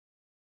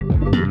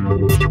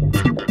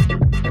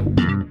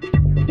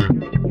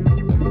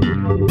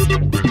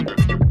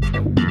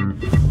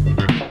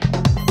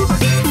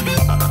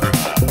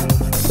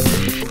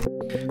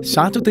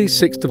Saturday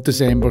 6th of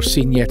December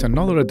seen yet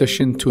another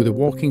addition to the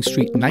Walking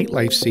Street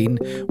nightlife scene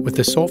with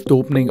the soft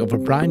opening of a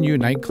brand new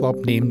nightclub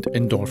named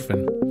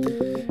Endorphin.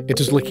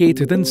 It is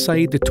located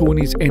inside the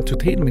Tony's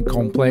Entertainment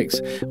Complex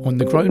on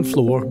the ground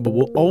floor, but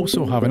will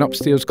also have an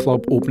upstairs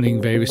club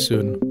opening very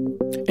soon.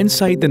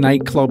 Inside the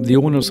nightclub, the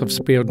owners have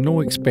spared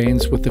no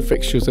expense with the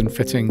fixtures and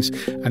fittings,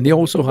 and they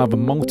also have a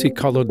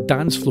multicoloured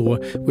dance floor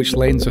which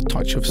lends a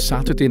touch of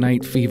Saturday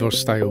Night Fever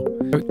style.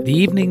 The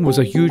evening was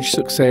a huge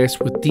success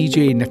with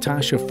DJ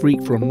Natasha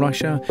Freak from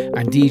Russia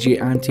and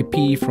DJ Auntie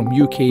P from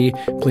UK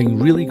playing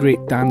really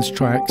great dance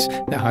tracks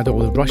that had all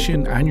the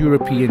Russian and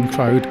European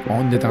crowd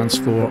on the dance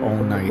floor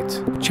all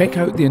night. Check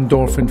out the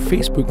Endorphin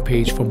Facebook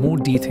page for more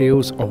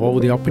details of all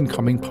the up and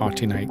coming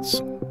party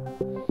nights.